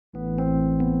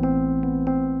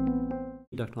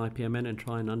duct Ipmn and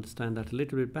try and understand that a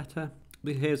little bit better.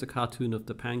 Here's a cartoon of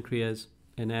the pancreas,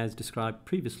 and as described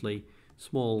previously,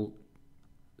 small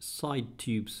side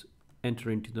tubes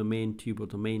enter into the main tube or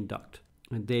the main duct,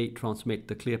 and they transmit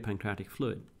the clear pancreatic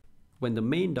fluid. When the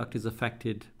main duct is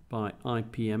affected by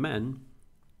Ipmn,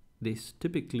 this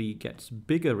typically gets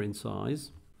bigger in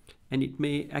size, and it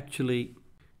may actually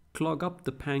clog up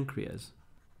the pancreas,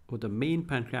 or the main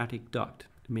pancreatic duct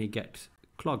may get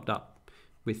clogged up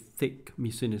with thick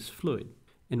mucinous fluid.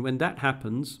 And when that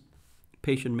happens,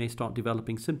 patient may start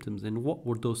developing symptoms. And what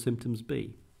would those symptoms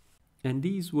be? And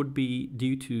these would be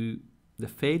due to the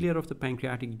failure of the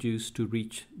pancreatic juice to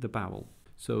reach the bowel.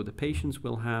 So the patients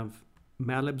will have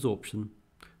malabsorption,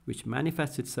 which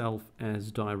manifests itself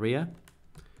as diarrhea,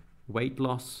 weight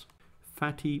loss,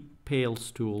 fatty pale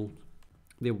stool.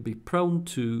 They will be prone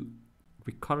to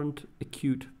recurrent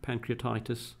acute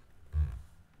pancreatitis,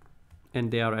 and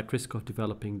they are at risk of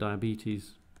developing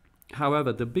diabetes.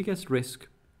 However, the biggest risk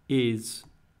is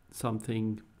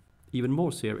something even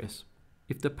more serious.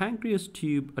 If the pancreas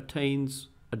tube attains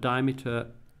a diameter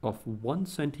of 1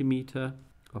 centimeter,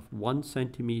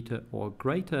 or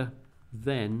greater,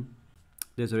 then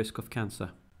there's a risk of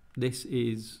cancer. This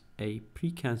is a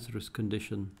precancerous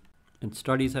condition, and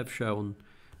studies have shown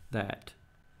that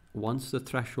once the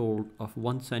threshold of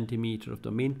 1 centimeter of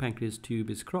the main pancreas tube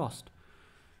is crossed,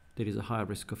 there is a higher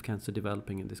risk of cancer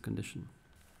developing in this condition.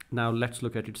 Now let's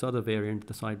look at its other variant,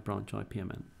 the side branch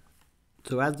Ipmn.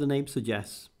 So as the name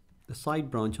suggests, the side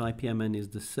branch Ipmn is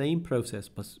the same process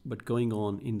but going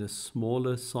on in the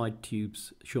smaller side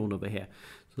tubes shown over here.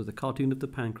 So the cartoon of the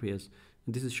pancreas,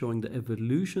 and this is showing the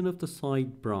evolution of the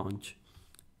side branch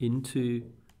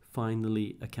into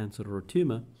finally a cancer or a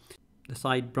tumor. The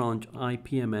side branch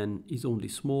Ipmn is only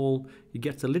small. It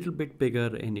gets a little bit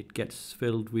bigger and it gets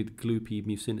filled with gloopy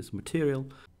mucinous material.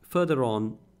 Further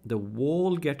on, the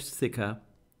wall gets thicker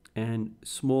and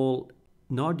small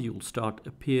nodules start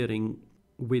appearing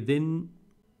within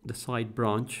the side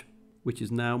branch, which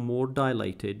is now more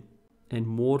dilated and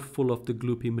more full of the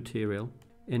gloopy material.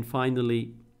 And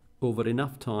finally, over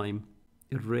enough time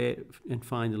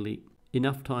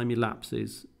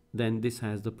elapses, then this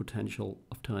has the potential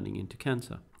of turning into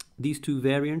cancer. These two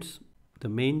variants, the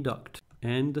main duct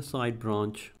and the side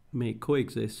branch, may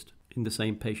coexist in the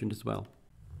same patient as well.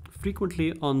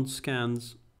 Frequently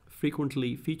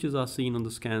features are seen on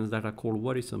the scans that are called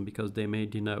worrisome because they may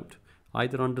denote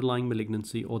either underlying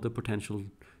malignancy or the potential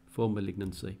for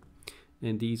malignancy.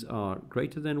 And these are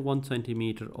greater than 1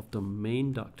 centimeter of the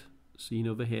main duct, seen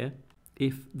over here.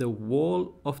 If the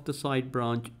wall of the side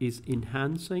branch is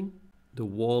enhancing, the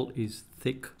wall is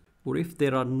thick, or if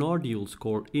there are nodules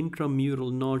called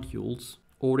intramural nodules,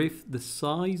 or if the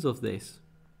size of this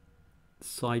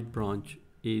side branch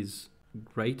is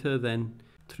greater than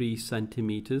 3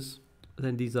 centimeters,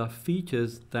 then these are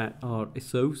features that are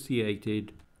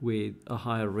associated with a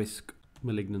higher risk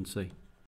malignancy.